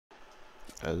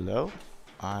Hello,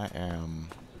 I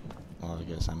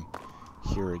guess I'm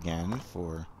here again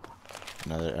for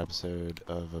another episode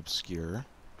of Obscurum,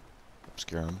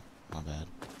 my bad,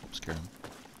 Obscurum,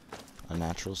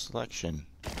 Unnatural Selection,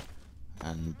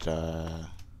 and,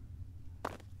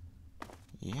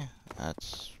 yeah,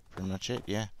 that's pretty much it,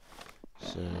 yeah.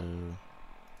 So,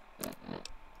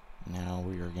 now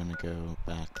we are gonna go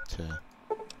back to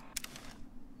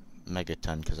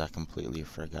Megaton, because I completely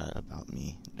forgot about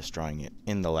me destroying it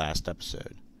in the last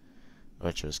episode,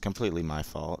 which was completely my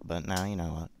fault. But now, you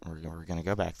know what, we're gonna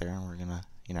go back there and we're gonna,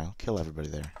 you know, kill everybody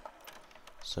there.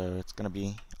 So it's gonna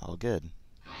be all good.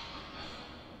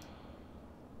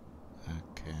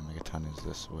 Okay, Megaton is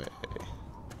this way.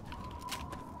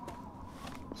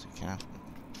 So you can't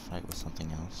fight with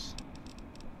something else.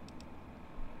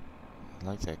 I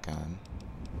like that gun.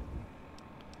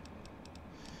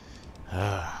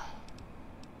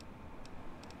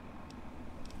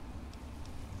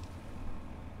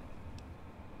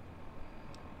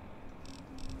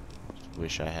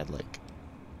 Wish I had like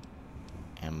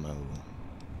ammo.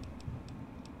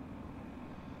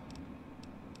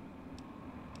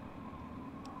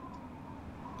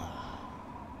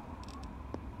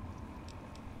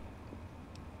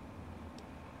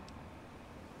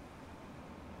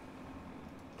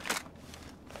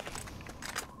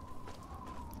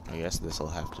 I guess this'll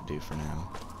have to do for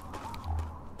now.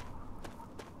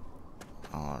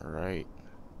 Alright.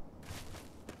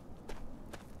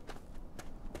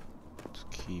 Let's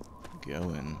keep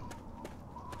going.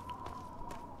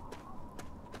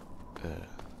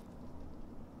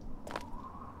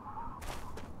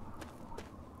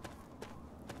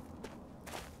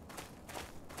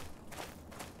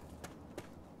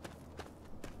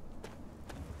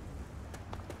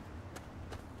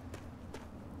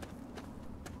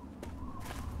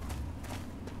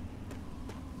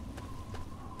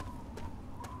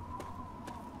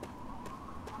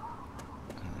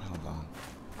 Hold on.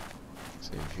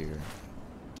 Save here.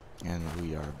 And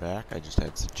we are back. I just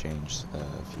had to change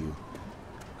a few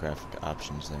graphic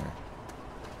options there,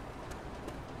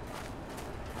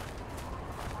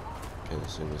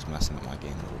 because it was messing up my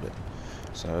game a little bit.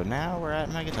 So now we're at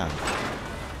Megaton.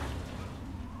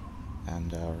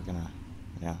 And we're gonna,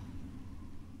 you know,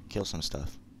 kill some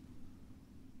stuff.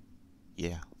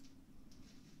 Yeah.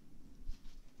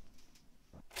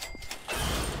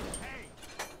 Hey!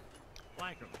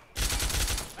 Blanker.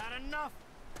 Had enough!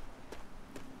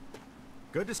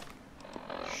 Good to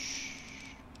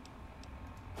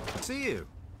see you.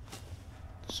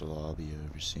 This will all be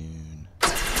over soon.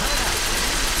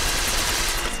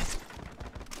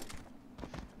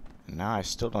 And now I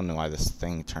still don't know why this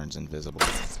thing turns invisible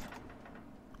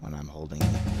when I'm holding it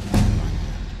in my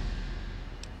hand.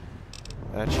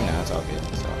 But you know, it's all good.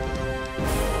 It's all good.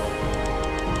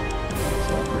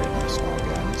 Let's upgrade my small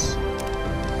guns.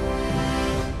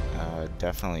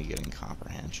 Definitely getting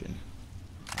comprehension.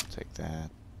 I'll take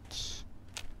that.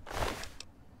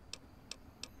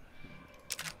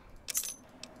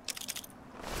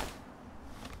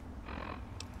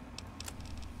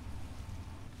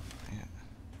 Yeah.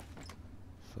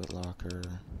 Footlocker.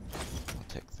 I'll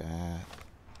take that.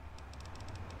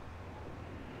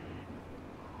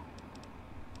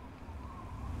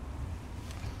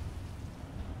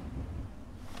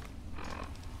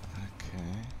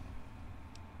 Okay.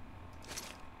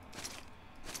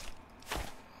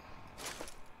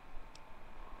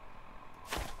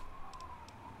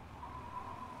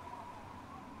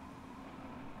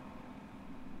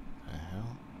 The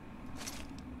hell?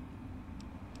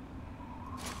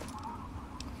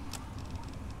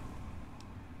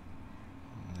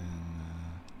 And then,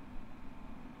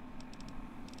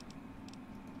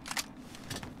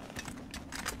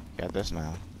 got this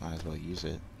now. Might as well use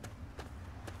it.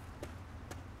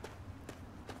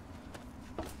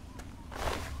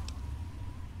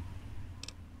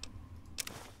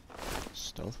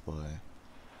 Stealth boy.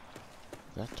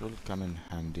 That will come in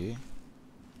handy.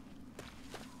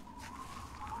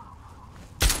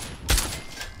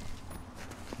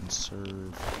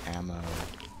 Conserve ammo.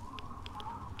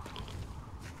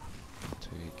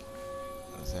 Take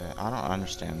that. I don't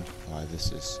understand why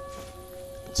this is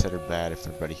considered bad if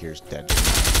everybody here is dead.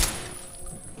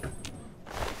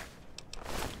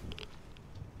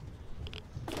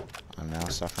 I'm now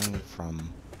suffering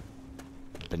from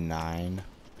benign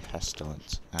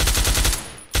pestilence.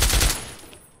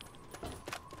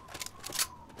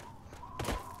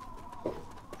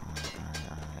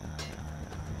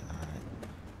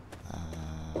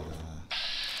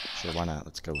 Sure, why not?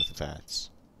 Let's go with the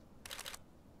VATS.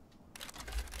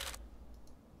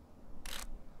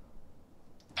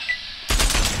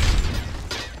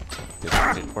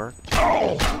 It worked.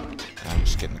 I'm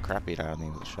just getting the crap beat out of me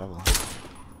with a shovel.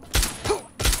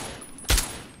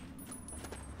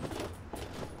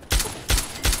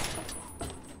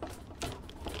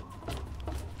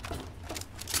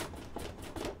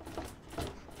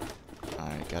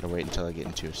 Alright, gotta wait until I get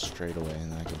into a straightaway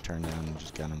and then I can turn down and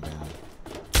just gun them down.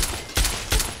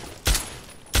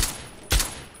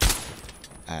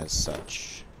 As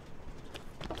such.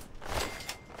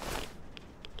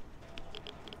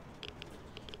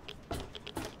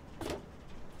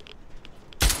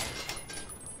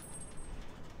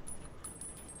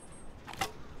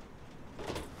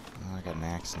 Oh, I got an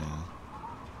axe now.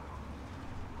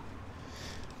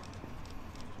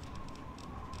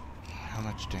 How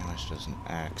much damage does an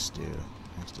axe do?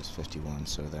 Axe does 51,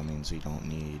 so that means we don't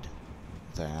need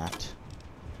that,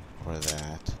 or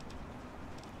that,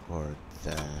 or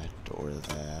that, or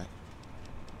that,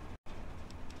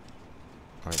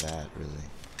 or that, really.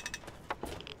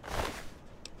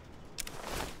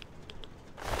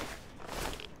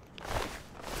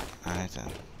 Alright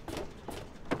then.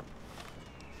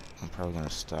 I'm probably gonna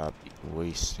stop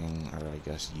wasting, or I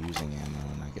guess using ammo,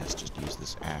 and I guess just use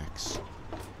this axe.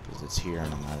 Because it's here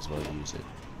and I might as well use it.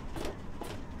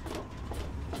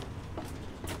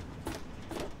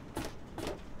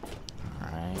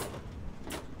 Alright.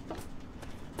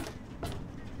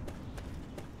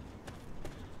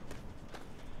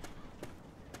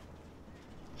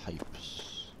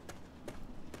 Pipes.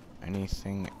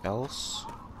 Anything else?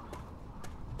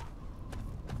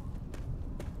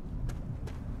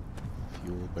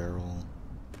 Fuel barrel.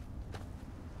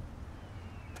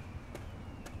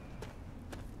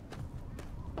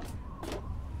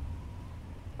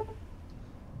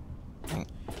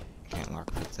 Can't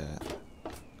lockpick that.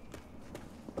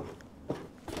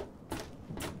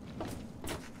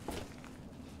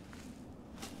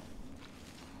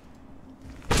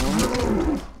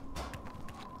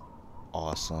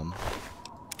 Awesome.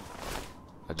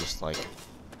 I just like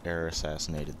air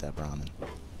assassinated that Brahmin.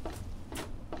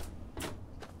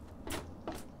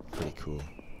 Pretty cool.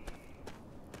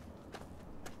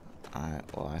 Alright,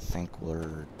 well I think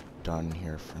we're done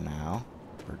here for now.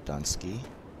 We're Dunsky.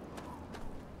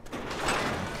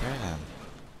 Okay then.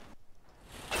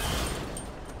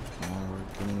 Now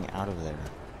we're getting out of there.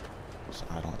 So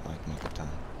I don't like Makeup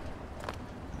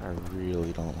I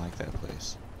really don't like that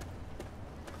place.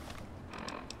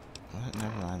 But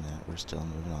never mind that, we're still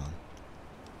moving on.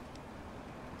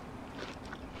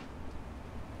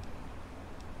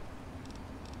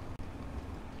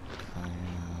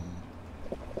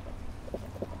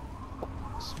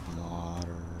 Some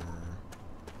water.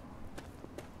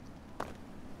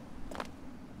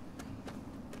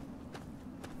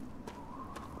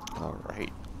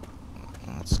 Alright.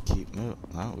 Let's keep moving.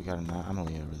 Oh, we got an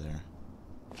anomaly over there.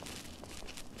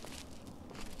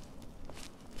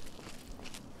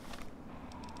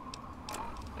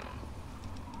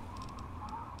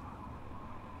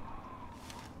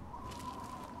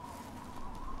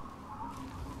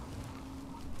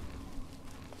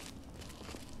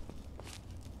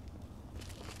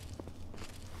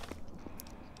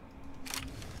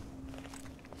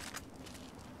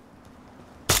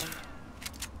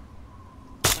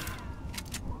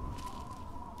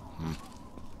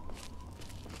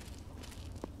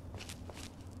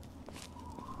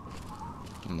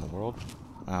 In the world?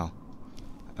 Oh.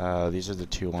 These are the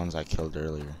two ones I killed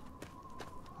earlier.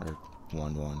 Or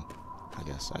one, I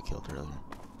guess I killed earlier.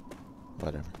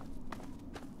 Whatever.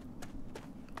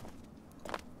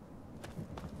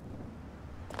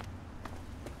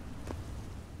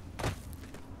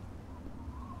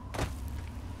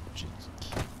 Just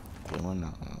keep going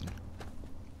on.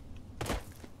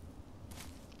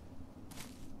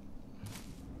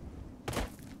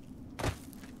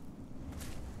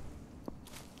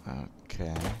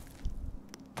 Okay.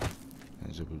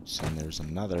 As it would seem, there's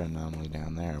another anomaly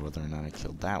down there. Whether or not I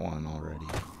killed that one already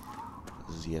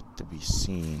is yet to be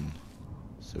seen.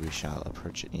 So we shall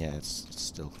approach it. Yeah, it's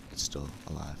still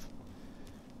alive.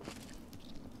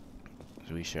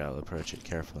 So we shall approach it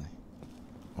carefully,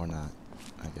 or not,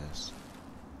 I guess.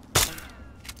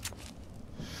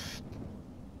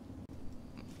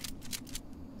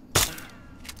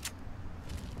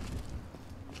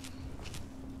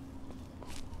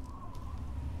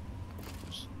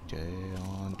 Stay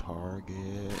on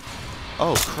target.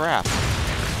 Oh crap!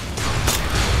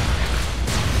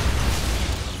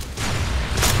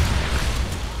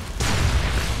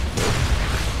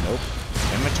 Nope.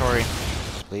 Inventory,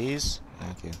 please.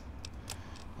 Thank you.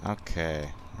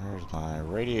 Okay, where's my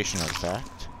radiation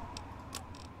artifact?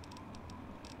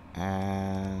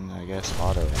 And I guess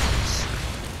auto axe.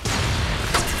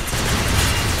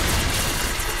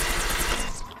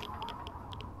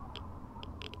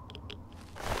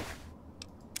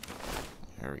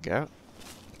 we go.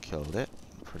 Killed it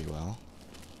pretty well.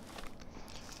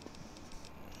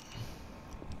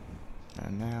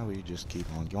 And now we just keep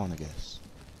on going, I guess.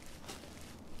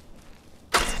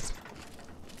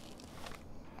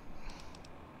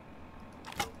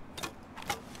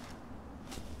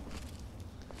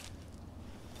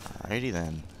 Alrighty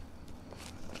then.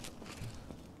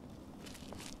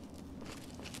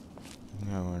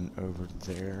 Going over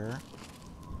there.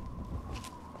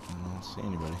 I don't see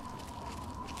anybody.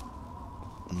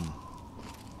 Oh.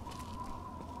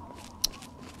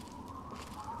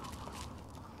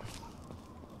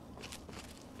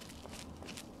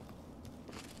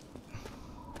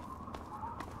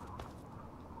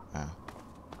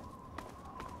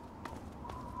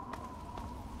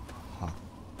 Huh.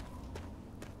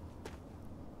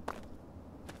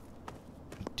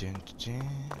 Dun, dun, dun.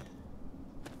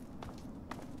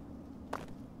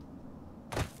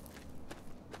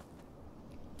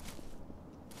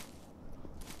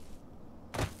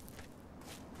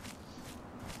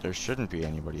 There shouldn't be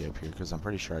anybody up here because I'm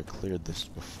pretty sure I cleared this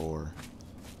before.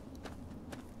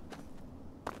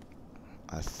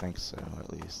 I think so,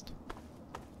 at least.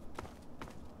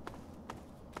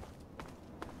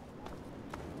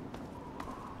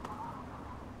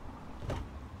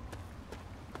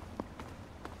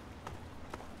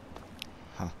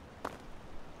 Huh.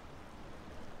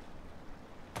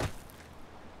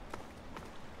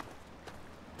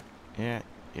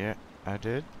 Yeah, I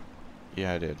did?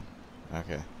 Yeah, I did.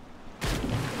 Okay.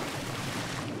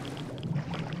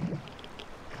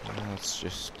 Let's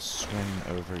just swim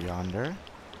over yonder.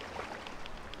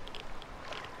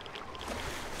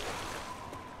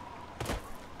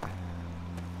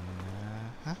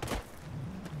 Huh?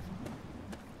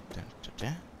 Dun, dun,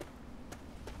 dun.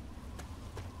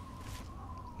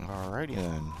 Alrighty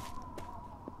then.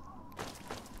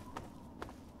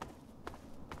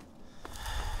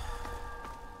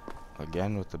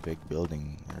 Again with the big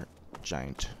building, or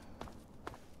giant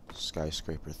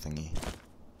skyscraper thingy.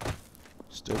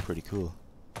 Still pretty cool.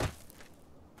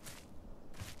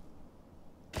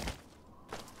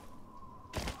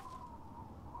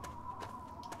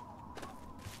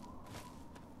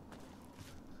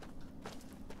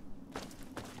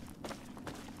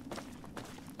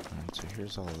 Alright, so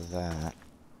here's all of that.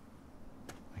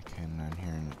 I came down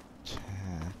here and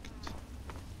attacked.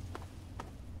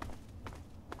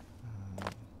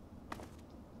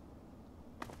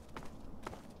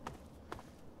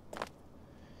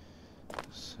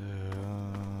 So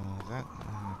that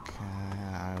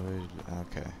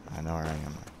okay, I know where I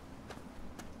am.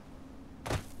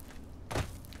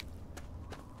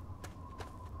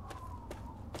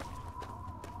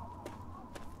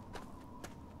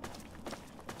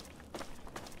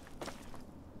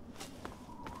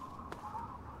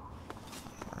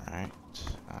 Alright,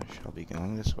 I shall be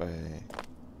going this way.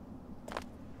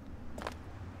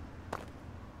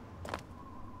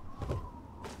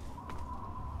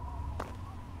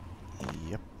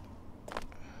 Yep.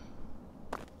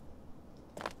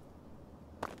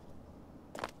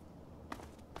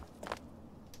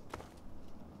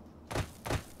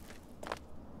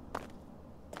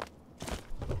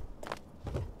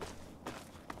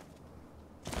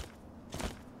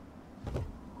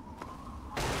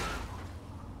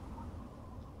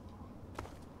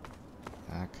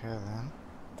 Okay then.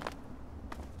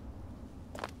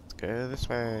 Let's go this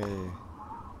way.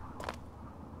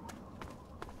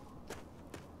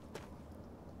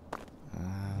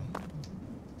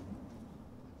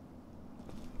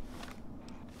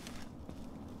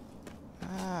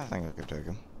 I think I could take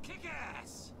him. Kick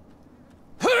ass!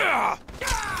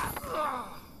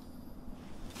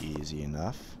 Easy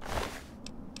enough.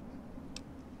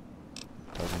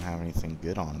 Doesn't have anything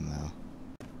good on him though.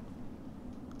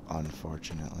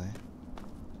 Unfortunately.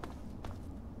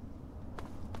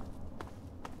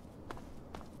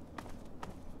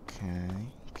 Okay.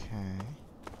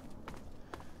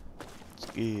 It's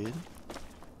good.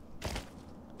 I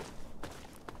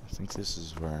think this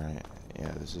is where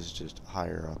yeah, this is just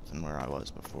higher up than where I was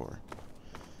before.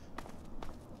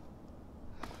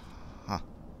 Huh.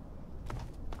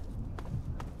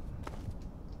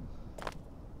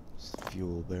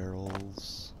 Fuel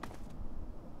barrels.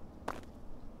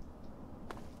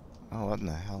 Oh, what in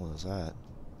the hell is that?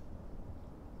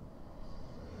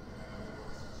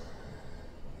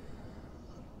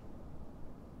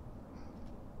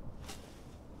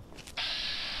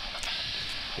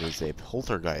 It is a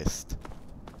poltergeist.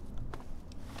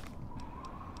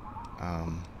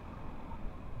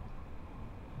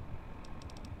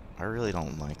 I really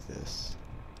don't like this.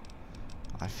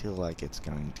 I feel like it's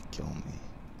going to kill me.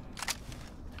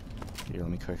 Here, let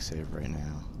me quick save right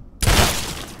now.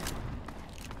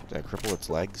 Did I cripple its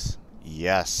legs?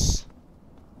 Yes.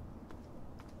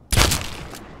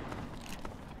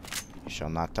 You shall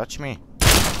not touch me.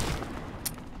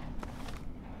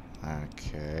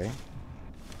 Okay.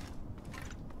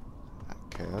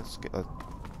 Okay, let's get... I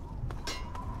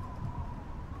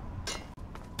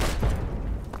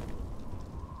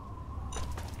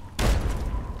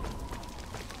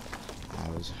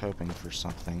was hoping for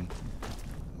something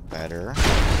better.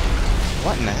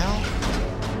 What in the hell?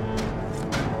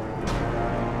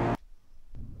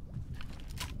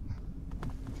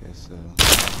 Okay, so...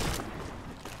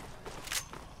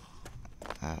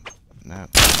 no.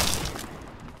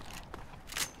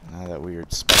 Now that weird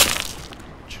just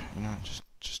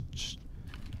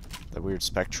the weird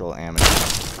spectral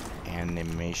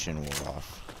animation wore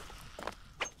off.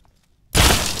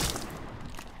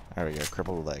 There we go,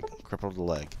 crippled leg. Crippled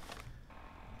leg.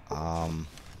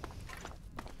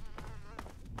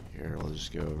 Here, we'll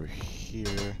just go over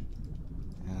here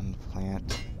and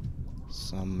plant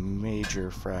some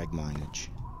major frag minage.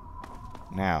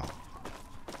 Now,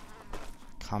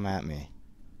 come at me.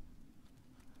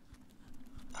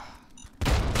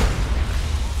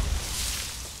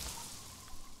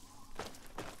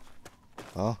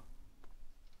 Well,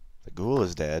 the ghoul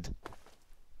is dead.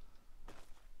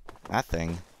 That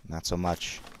thing, not so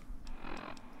much.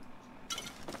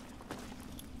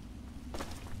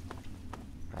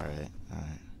 Alright,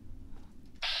 alright.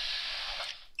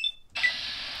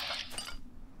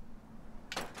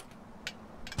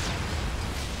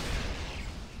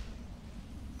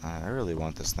 I really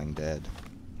want this thing dead.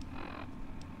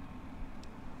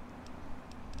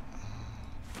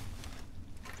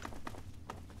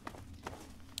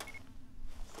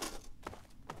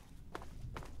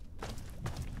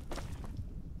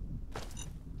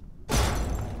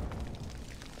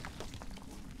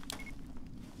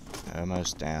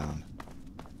 Almost down.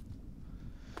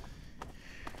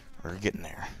 We're getting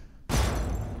there.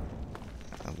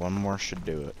 One more should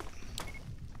do it.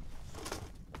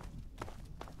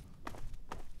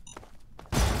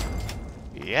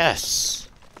 Yes!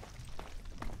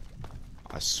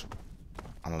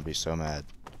 I'm gonna be so mad.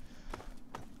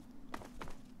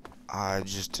 I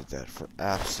just did that for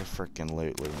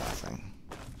abso-freaking-lutely nothing.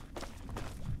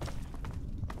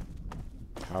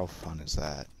 How fun is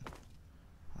that?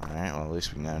 Alright, well at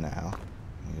least we know now.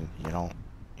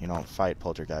 You don't fight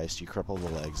Poltergeist, you cripple the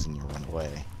legs and you run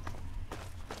away.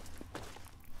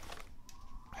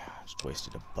 Just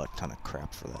wasted a butt ton of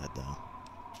crap for that though.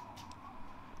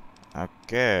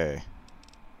 Okay.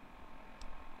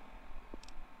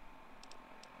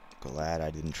 Glad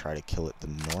I didn't try to kill it the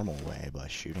normal way by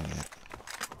shooting it.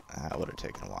 That would have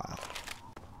taken a while.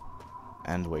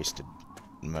 And wasted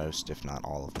most, if not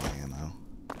all, of my ammo.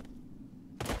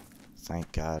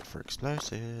 Thank God for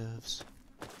explosives.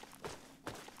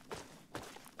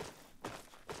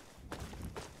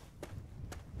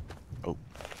 Oh.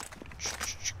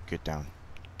 Shh, get down.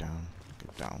 Get down.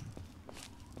 Get down.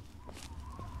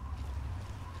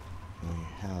 We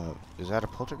have... Is that a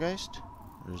poltergeist?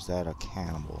 Or is that a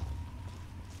cannibal?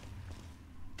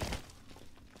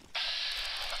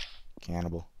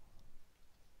 Cannibal.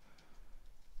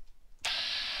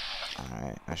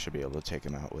 Alright, I should be able to take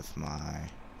him out with my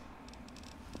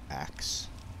axe.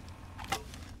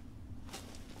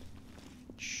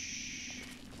 Shh.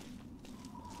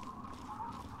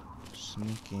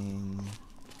 Sneaking.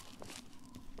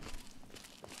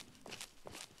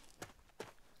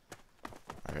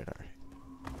 Alright, alright.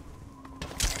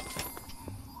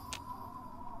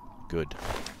 Good.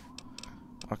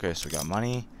 Okay, so we got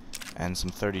money and some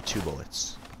 32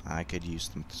 bullets. I could use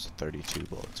them 32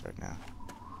 bullets right now.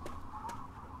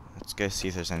 Let's go see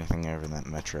if there's anything over in that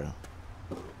metro.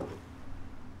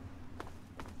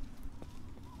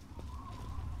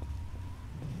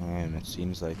 And it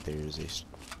seems like there's a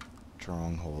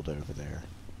stronghold over there.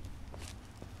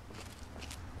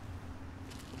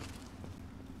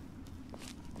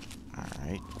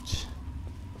 Alright.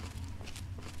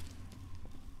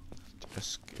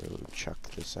 Let's go check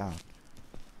this out.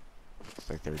 Looks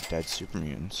like they're dead super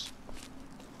mutants.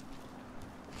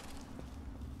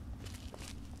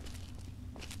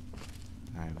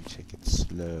 Alright, we take it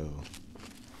slow.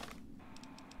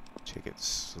 Take it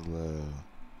slow.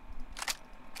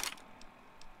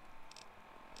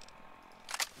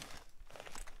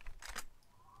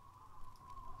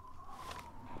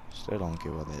 Still don't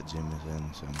get why that gym is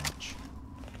in so much.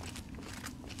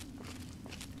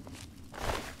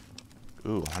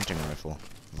 Ooh, hunting rifle.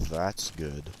 That's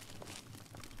good.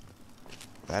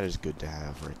 That is good to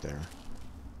have right there.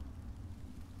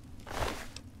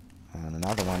 And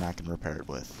another one I can repair it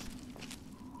with.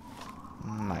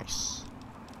 Nice.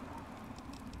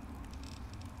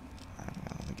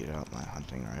 get out my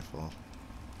hunting rifle.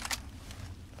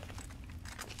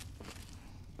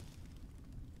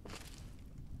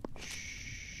 Shh.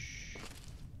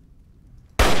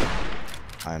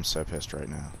 I am so pissed right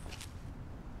now.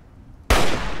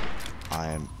 I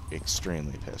am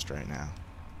extremely pissed right now.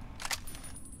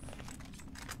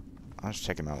 I'll just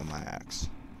take him out with my axe.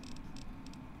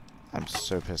 I'm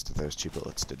so pissed that those 2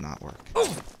 bullets did not work.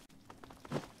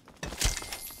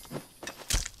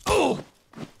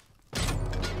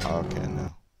 Okay,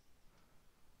 no.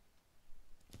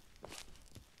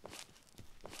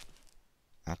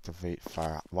 Activate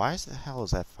fire. Why is the hell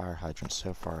is that fire hydrant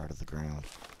so far out of the ground?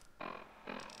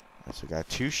 Alright, so we got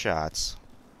 2 shots.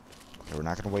 Okay, we're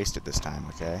not gonna waste it this time,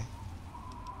 okay?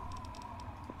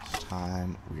 This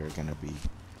time we are gonna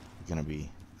be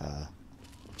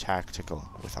tactical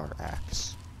with our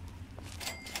axe.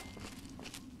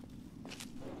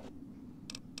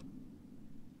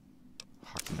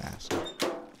 Hockey mask.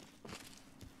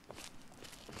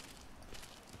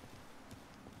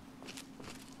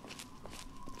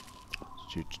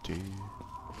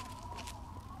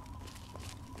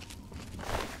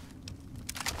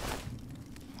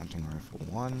 Hunting rifle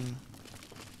 1.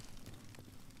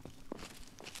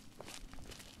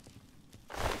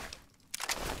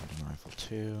 Hunting rifle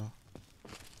 2.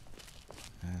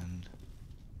 And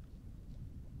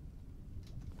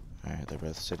alright, they're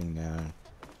both sitting down.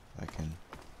 I can.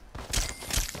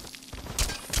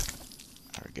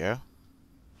 There we go.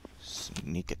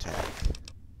 Sneak attack.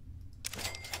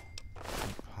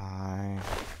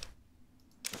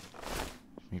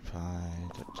 Meat pie,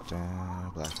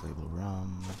 black label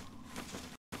rum.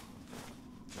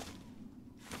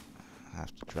 I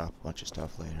have to drop a bunch of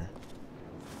stuff later.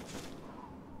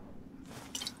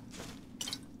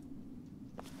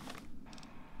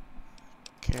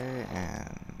 Okay,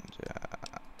 and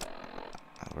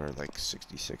we're like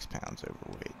 66 pounds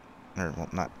overweight. Or, well,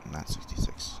 not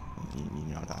 66. You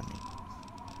know what I mean.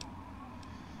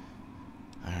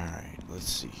 Alright, let's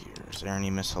see here. Is there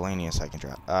any miscellaneous I can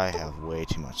drop? I have way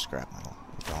too much scrap metal.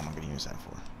 What the hell am I going to use that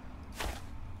for?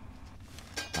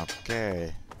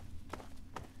 Okay.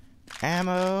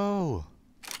 Ammo!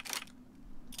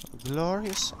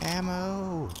 Glorious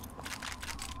ammo!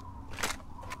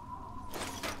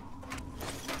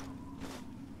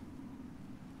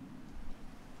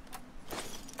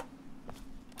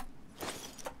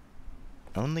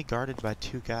 Only guarded by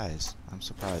 2 guys. I'm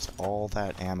surprised. All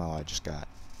that ammo I just got.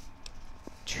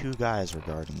 2 guys were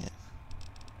guarding it.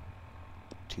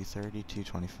 230,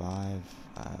 225.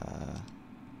 I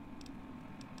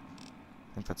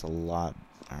think that's a lot.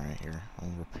 Alright, here. I'll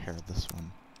repair this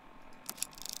one.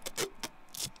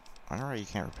 Alright, you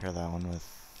can't repair that one with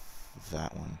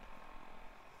that one.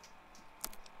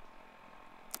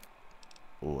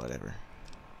 Whatever.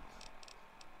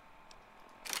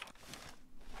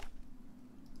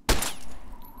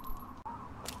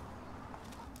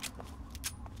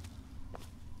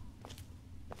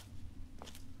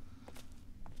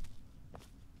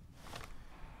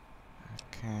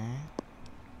 Okay.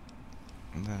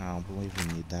 And then I don't believe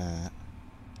we need that.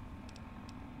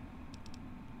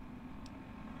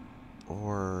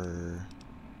 Or...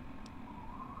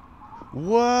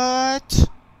 What?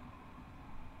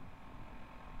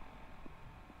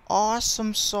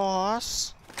 Awesome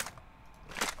sauce.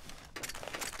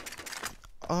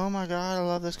 Oh my god, I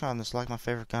love this gun. This is like my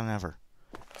favorite gun ever.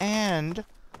 And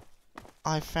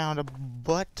I found a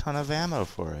butt ton of ammo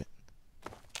for it.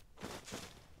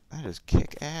 That is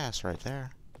kick ass right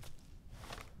there.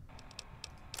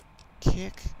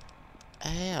 Kick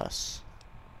ass.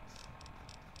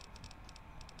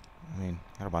 I mean,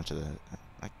 got a bunch of that.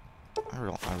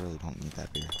 I really don't need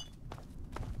that beer.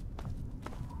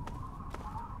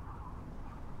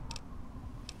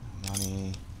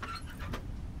 Money.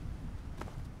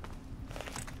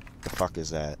 The fuck is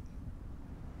that?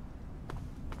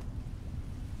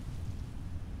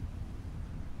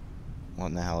 What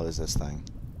in the hell is this thing?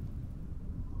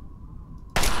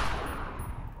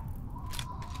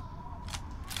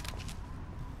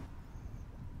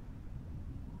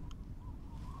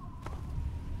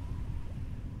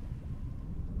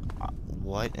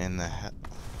 What in the hell?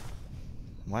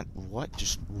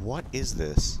 What is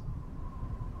this?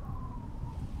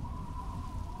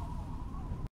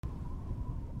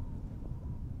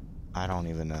 I don't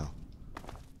even know.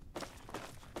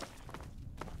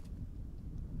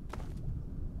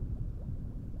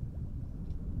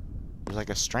 There's like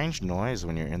a strange noise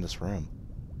when you're in this room.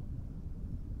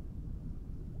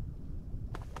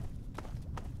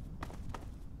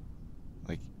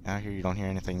 Like, out here you don't hear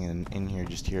anything, and in here you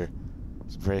just hear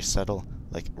it's very subtle.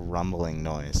 like rumbling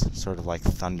noise, sort of like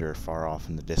thunder far off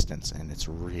in the distance, and it's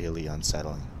really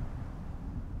unsettling.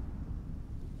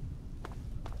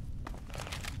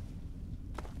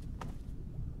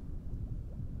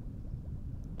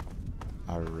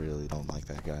 I really don't like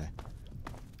that guy.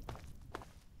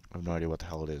 I have no idea what the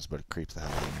hell it is, but it creeps the hell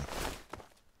out of me.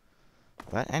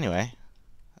 But anyway,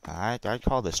 I'd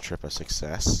call this trip a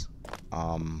success.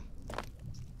 I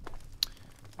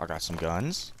got some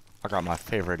guns. I got my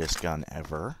favoriteest gun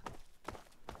ever.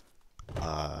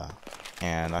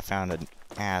 And I found an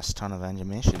ass ton of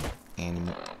ammunition.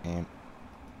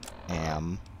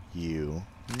 Ammunition.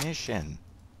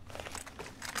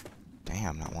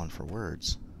 Damn, not one for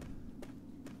words.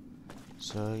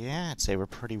 So yeah, I'd say we're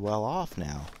pretty well off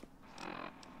now.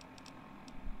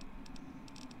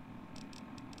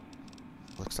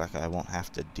 Looks like I won't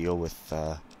have to deal with,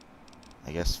 I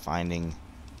guess, finding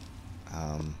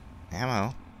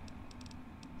ammo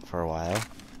for a while.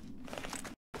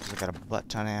 Because I got a butt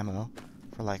ton of ammo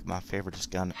for like my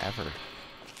favoriteest gun ever.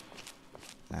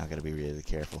 Now I gotta be really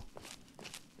careful.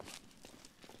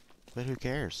 But who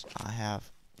cares? I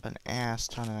have an ass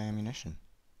ton of ammunition.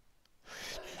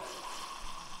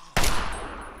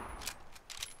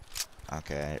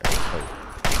 Okay,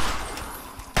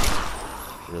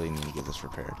 really need to get this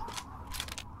repaired.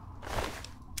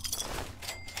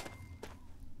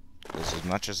 Because as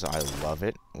much as I love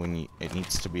it, it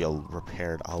needs to be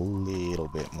repaired a little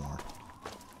bit more.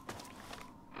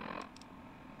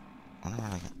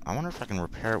 I wonder if I can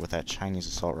repair it with that Chinese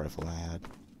assault rifle I had.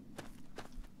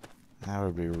 That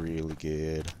would be really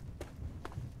good.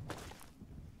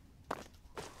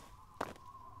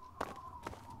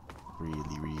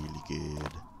 Really, really good.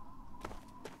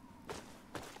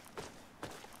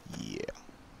 Yeah.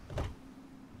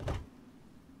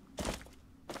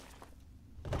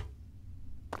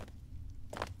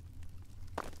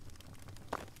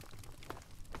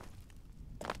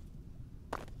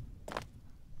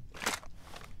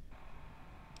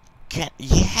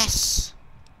 Yes!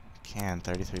 Can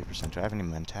 33%. Do I have any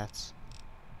mentats?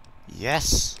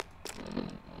 Yes!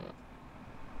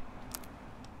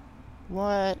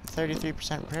 What?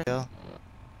 33% repair skill?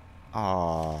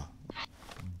 Aw.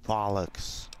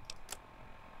 Bollocks.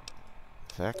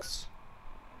 Effects?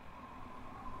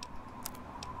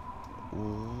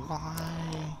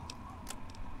 Why?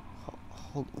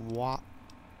 Hold, what?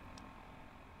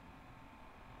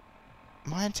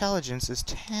 My intelligence is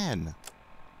 10.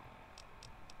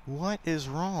 What is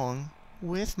wrong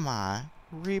with my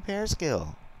repair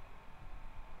skill?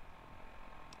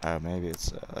 Oh, maybe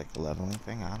it's like a leveling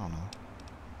thing? I don't know.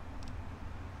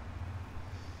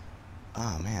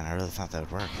 Oh man, I really thought that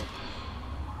would work.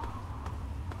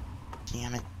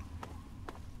 Damn it.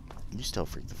 You still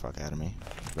freak the fuck out of me.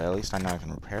 But at least I know I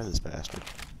can repair this bastard.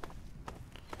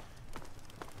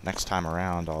 Next time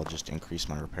around, I'll just increase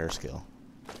my repair skill.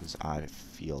 Because I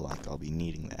feel like I'll be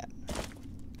needing that.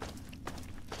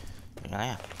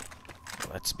 Yeah.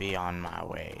 Let's be on my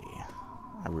way.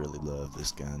 I really love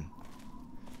this gun.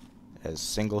 As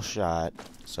single shot,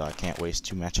 so I can't waste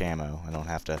too much ammo. I don't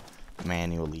have to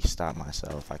manually stop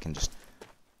myself. I can just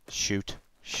shoot,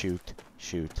 shoot,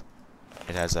 shoot.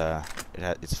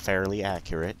 It's fairly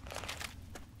accurate.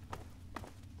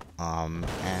 And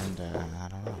I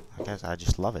don't know. I guess I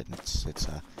just love it. It's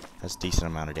has a decent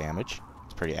amount of damage.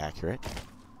 It's pretty accurate.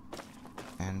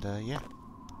 And yeah.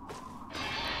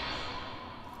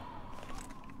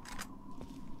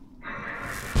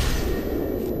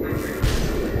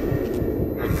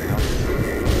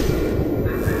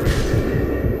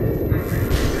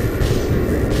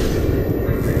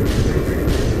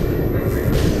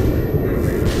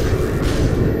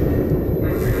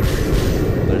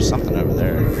 Something over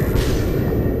there. I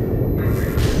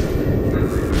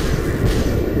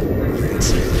can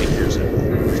see figures over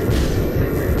there.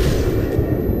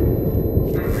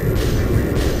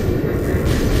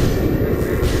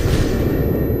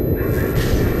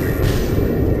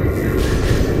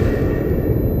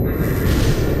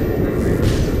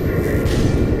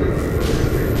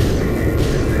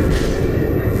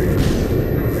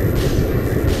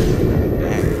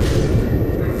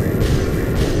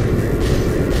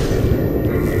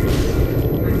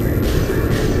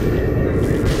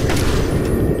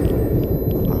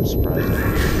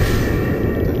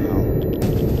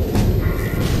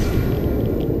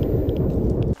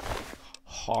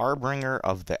 Harbinger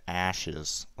of the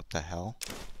Ashes. What the hell?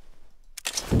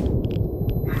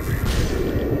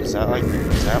 Is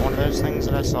that one of those things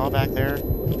that I saw back there?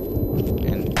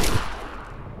 And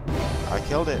I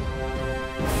killed it.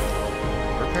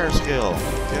 Repair skill.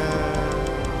 Good.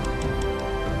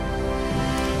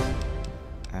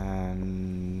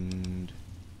 And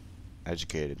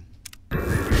educated.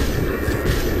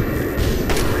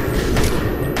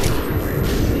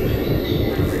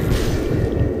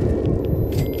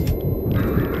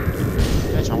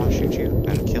 Bitch, I want to shoot you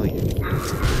and kill you.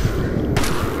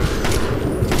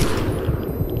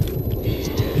 He's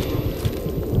dead.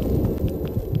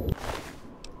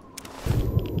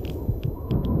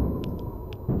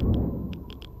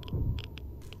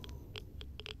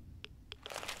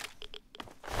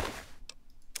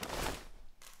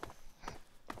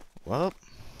 Well,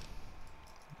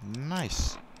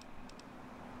 nice.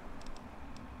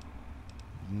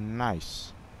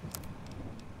 Nice.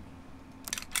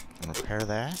 Repair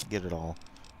that, get it all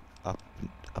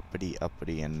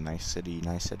uppity, and nicety,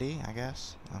 I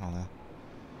guess? I don't know.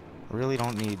 I really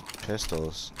don't need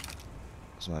pistols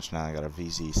as much now. I got a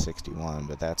VZ61,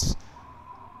 but that's...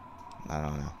 I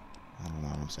don't know. I don't know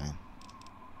what I'm saying.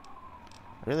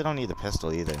 I really don't need the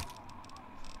pistol either.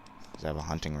 Because I have a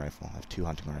hunting rifle. I have 2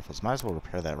 hunting rifles. Might as well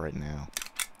repair that right now.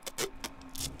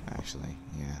 Actually,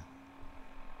 yeah.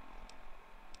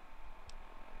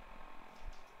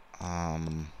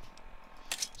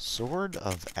 Sword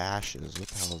of Ashes. What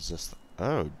the hell is this?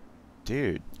 Oh,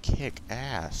 dude. Kick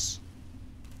ass.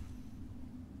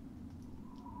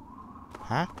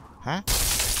 Huh? Huh?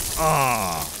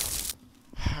 Ah!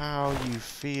 How you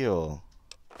feel?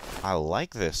 I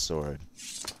like this sword.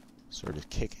 Sword of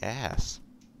kick ass.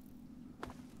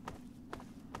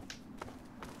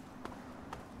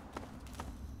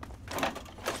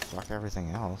 Fuck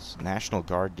everything else. National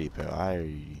Guard Depot.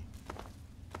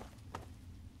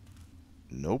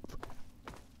 Nope.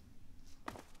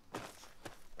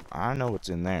 I know what's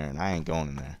in there, and I ain't going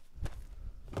in there.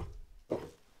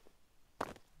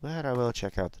 But I will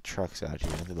check out the trucks out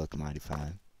here. They look mighty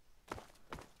fine.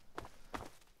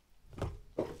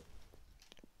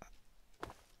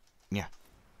 Yeah.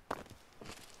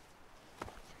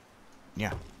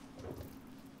 Yeah.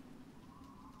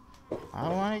 I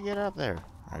want to get up there.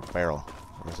 Alright, barrel.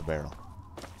 Where's the barrel?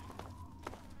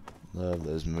 Love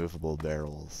those movable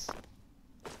barrels.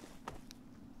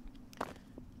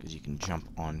 Because you can jump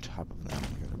on top of them.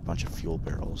 You got a bunch of fuel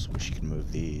barrels. Wish you could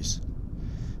move these.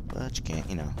 But you can't,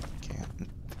 you know. Can't.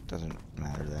 It doesn't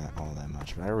matter all that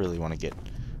much. But I really want to get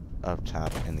up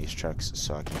top in these trucks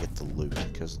so I can get the loot.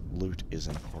 Because loot is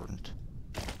important.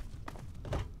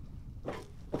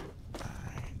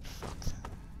 Alright, fuck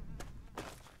that.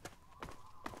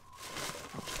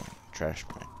 Okay, trash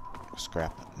point.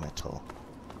 Scrap metal.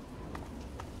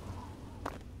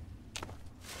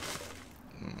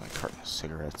 My carton of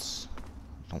cigarettes.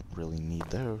 Don't really need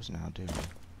those now, do I?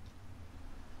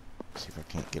 See if I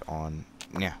can't get on.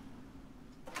 Yeah.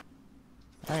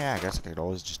 Oh yeah, I guess I could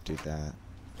always just do that.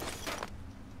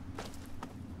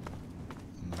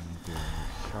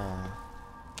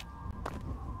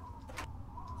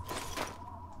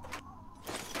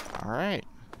 Alright.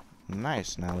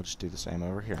 Nice. Now we'll just do the same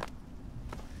over here.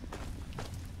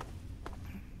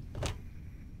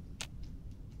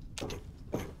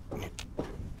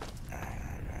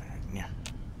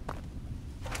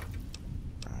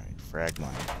 Frag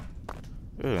mine.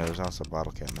 Ooh, there's also a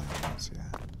bottle cap mine. I didn't see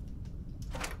that.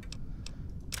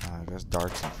 I guess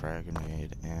darts and frag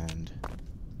grenade and...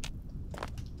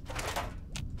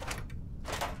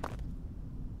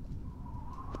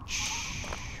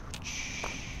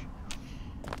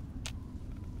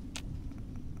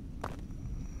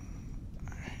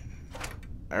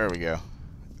 There we go.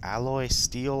 Alloy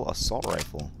steel assault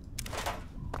rifle.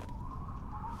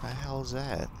 What the hell is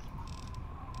that?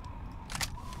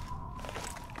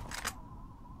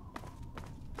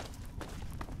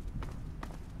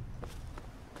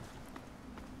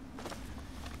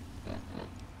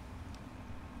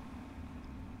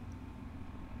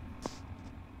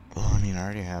 I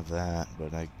already have that,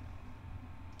 but I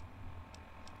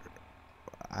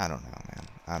don't know, man.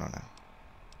 I don't know.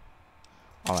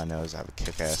 All I know is I have a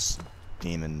kick-ass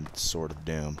demon sword of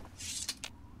doom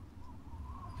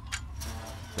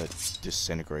that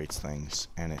disintegrates things,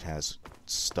 and it has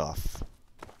stuff.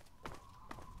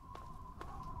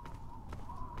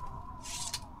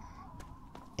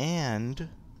 And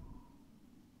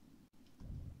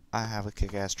I have a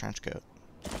kick-ass trench coat.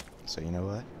 So you know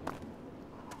what?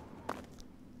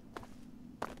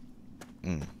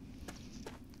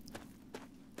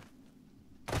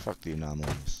 Fuck the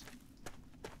anomalies.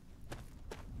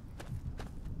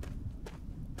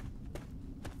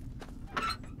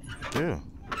 Ooh.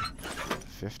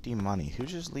 50 money. Who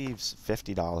just leaves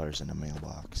 $50 in a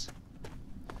mailbox?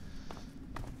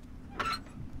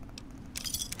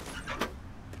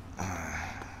 I've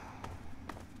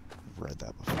read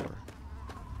that before.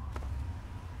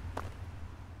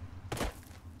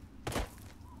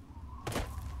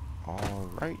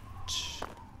 Alright.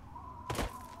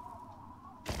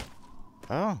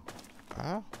 Oh.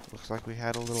 Oh. Looks like we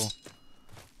had a little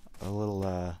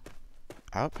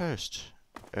outpost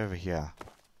over here.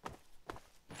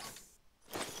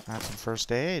 Got some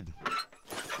first aid.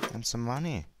 And some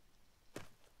money.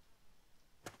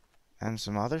 And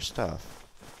some other stuff.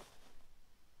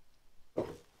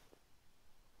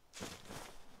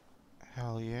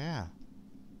 Hell yeah.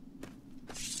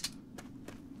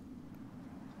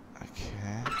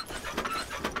 Okay.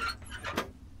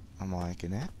 I'm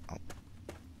liking it. Oh,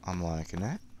 I'm liking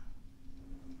it.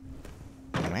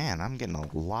 Man, I'm getting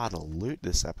a lot of loot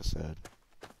this episode.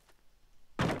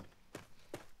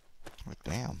 Oh,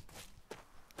 damn.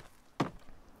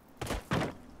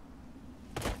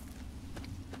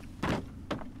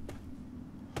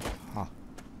 Huh.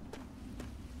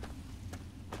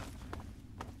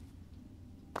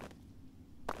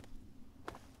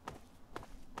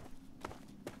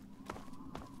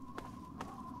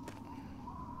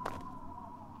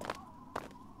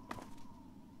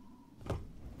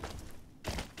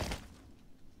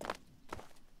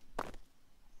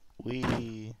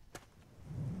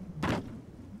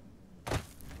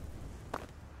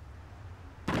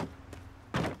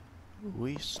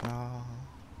 We snaw.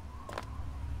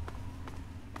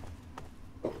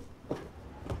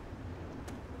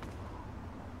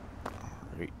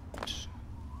 Alright.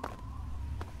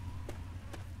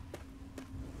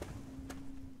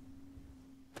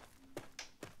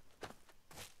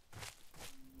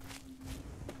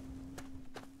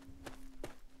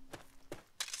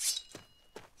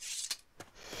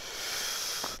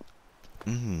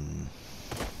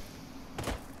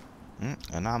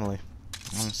 Anomaly.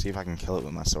 I'm gonna see if I can kill it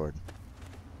with my sword.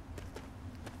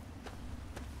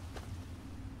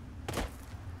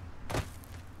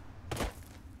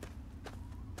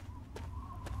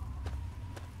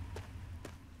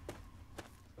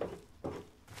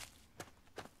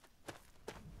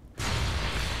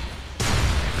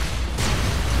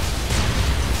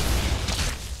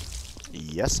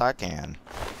 Yes, I can.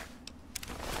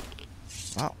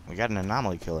 Well, we got an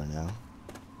anomaly killer now.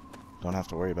 Don't have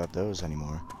to worry about those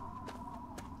anymore.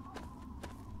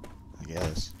 I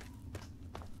guess.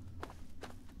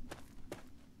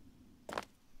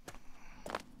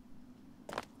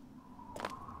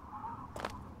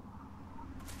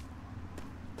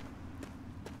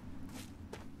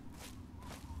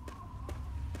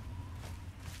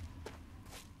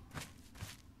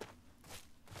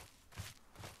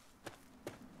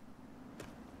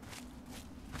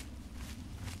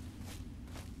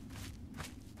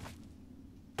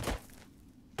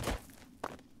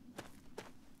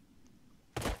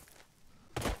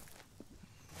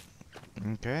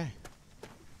 Okay.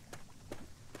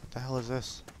 What the hell is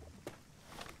this?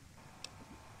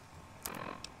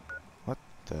 What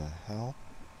the hell?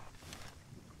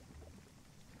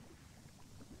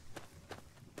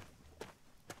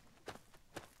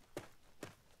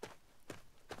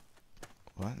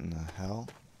 What in the hell?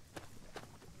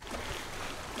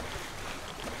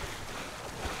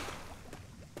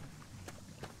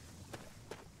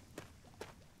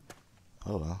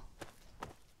 Oh well.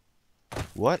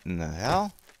 What in the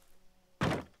hell?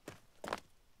 What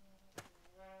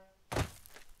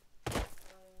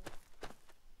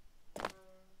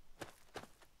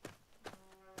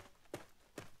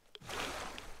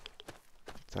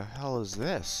the hell is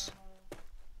this?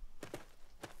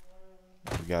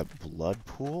 We got blood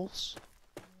pools?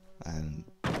 And,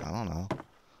 I don't know,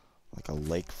 like a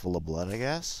lake full of blood, I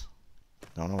guess?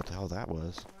 Don't know what the hell that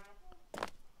was.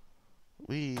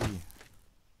 We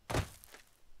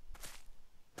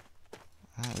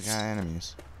got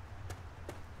enemies.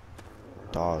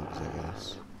 Dogs, I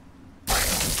guess.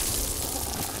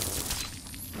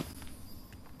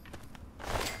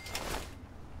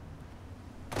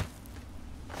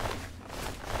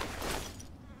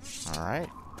 Alright.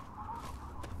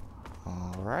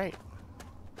 Alright.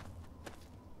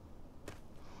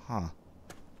 Huh.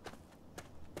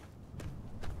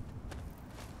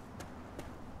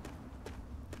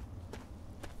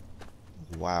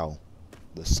 Wow.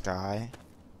 The sky.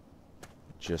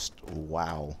 Just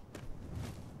wow.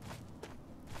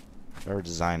 Whoever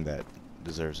designed that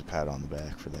deserves a pat on the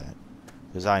back for that.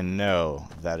 Because I know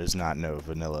that is not no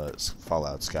vanilla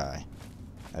Fallout sky.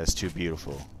 That is too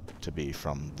beautiful to be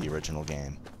from the original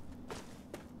game.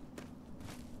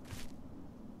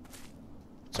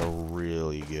 It's a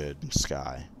really good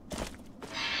sky.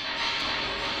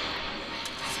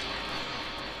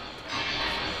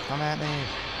 Come at me!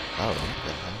 Oh, what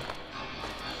the hell?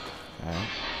 Alright.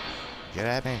 Get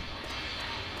at me.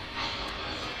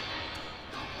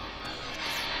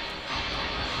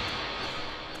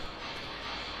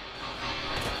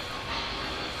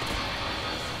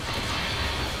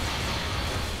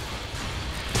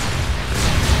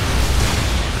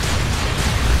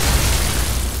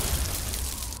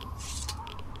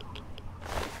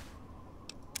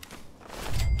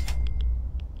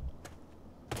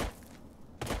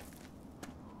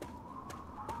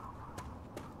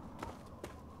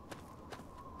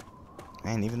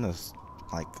 Man, even this,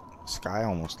 like, sky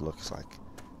almost looks like...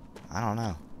 I don't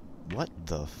know. What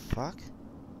the fuck?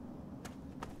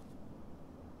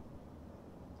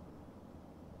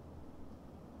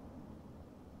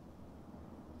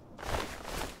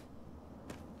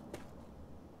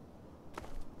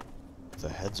 The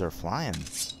heads are flying.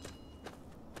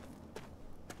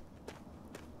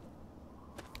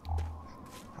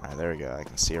 Alright, there we go. I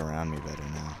can see around me better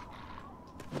now.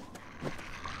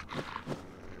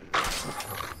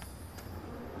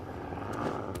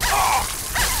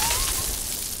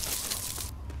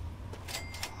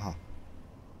 Huh.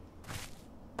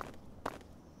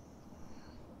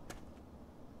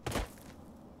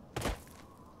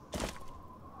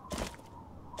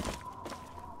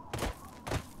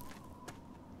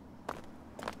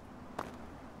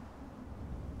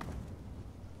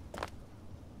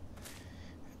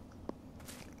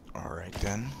 Alright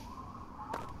then.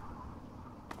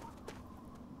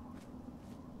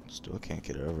 Still can't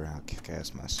get over how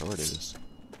kick-ass my sword is.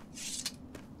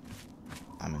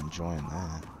 I'm enjoying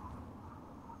that.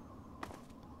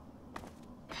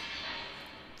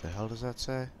 The hell does that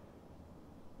say?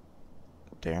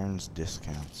 Darren's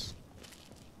discounts.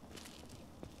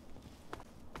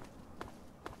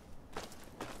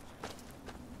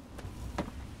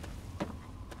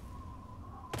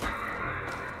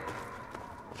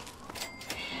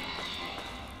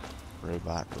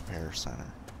 Robot Repair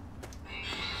Center.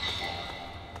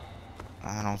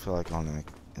 I don't feel like going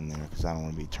in there because I don't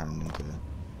want to be turned into,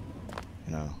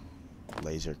 you know,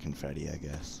 laser confetti, I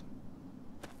guess.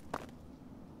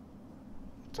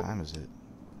 What time is it?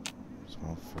 It's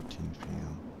 12:14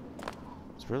 p.m.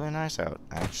 It's really nice out,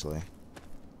 actually.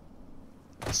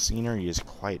 The scenery is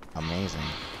quite amazing.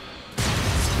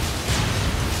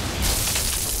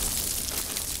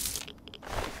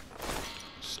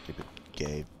 Stupid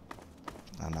gay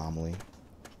anomaly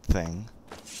thing.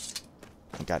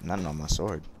 I got nothing on my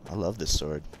sword. I love this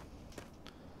sword.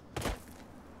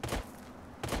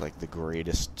 It's like the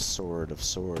greatest sword of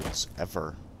swords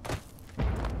ever.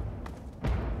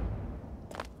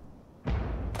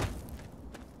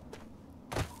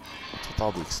 What's with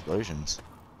all the explosions?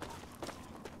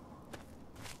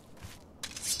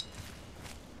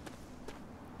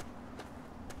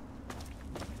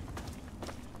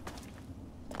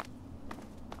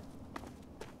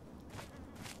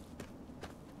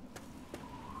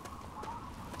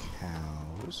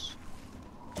 Cows.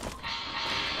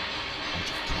 Bunch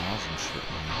of cows and shit,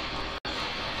 man.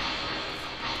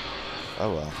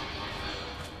 Oh well.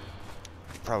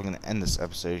 Probably gonna end this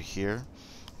episode here.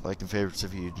 Like and favorites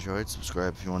if you enjoyed.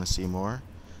 Subscribe if you want to see more.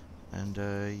 And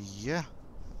yeah.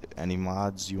 Any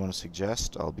mods you want to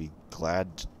suggest, I'll be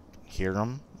glad to hear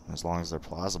them as long as they're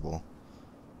plausible.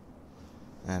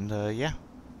 And yeah.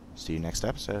 See you next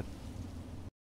episode.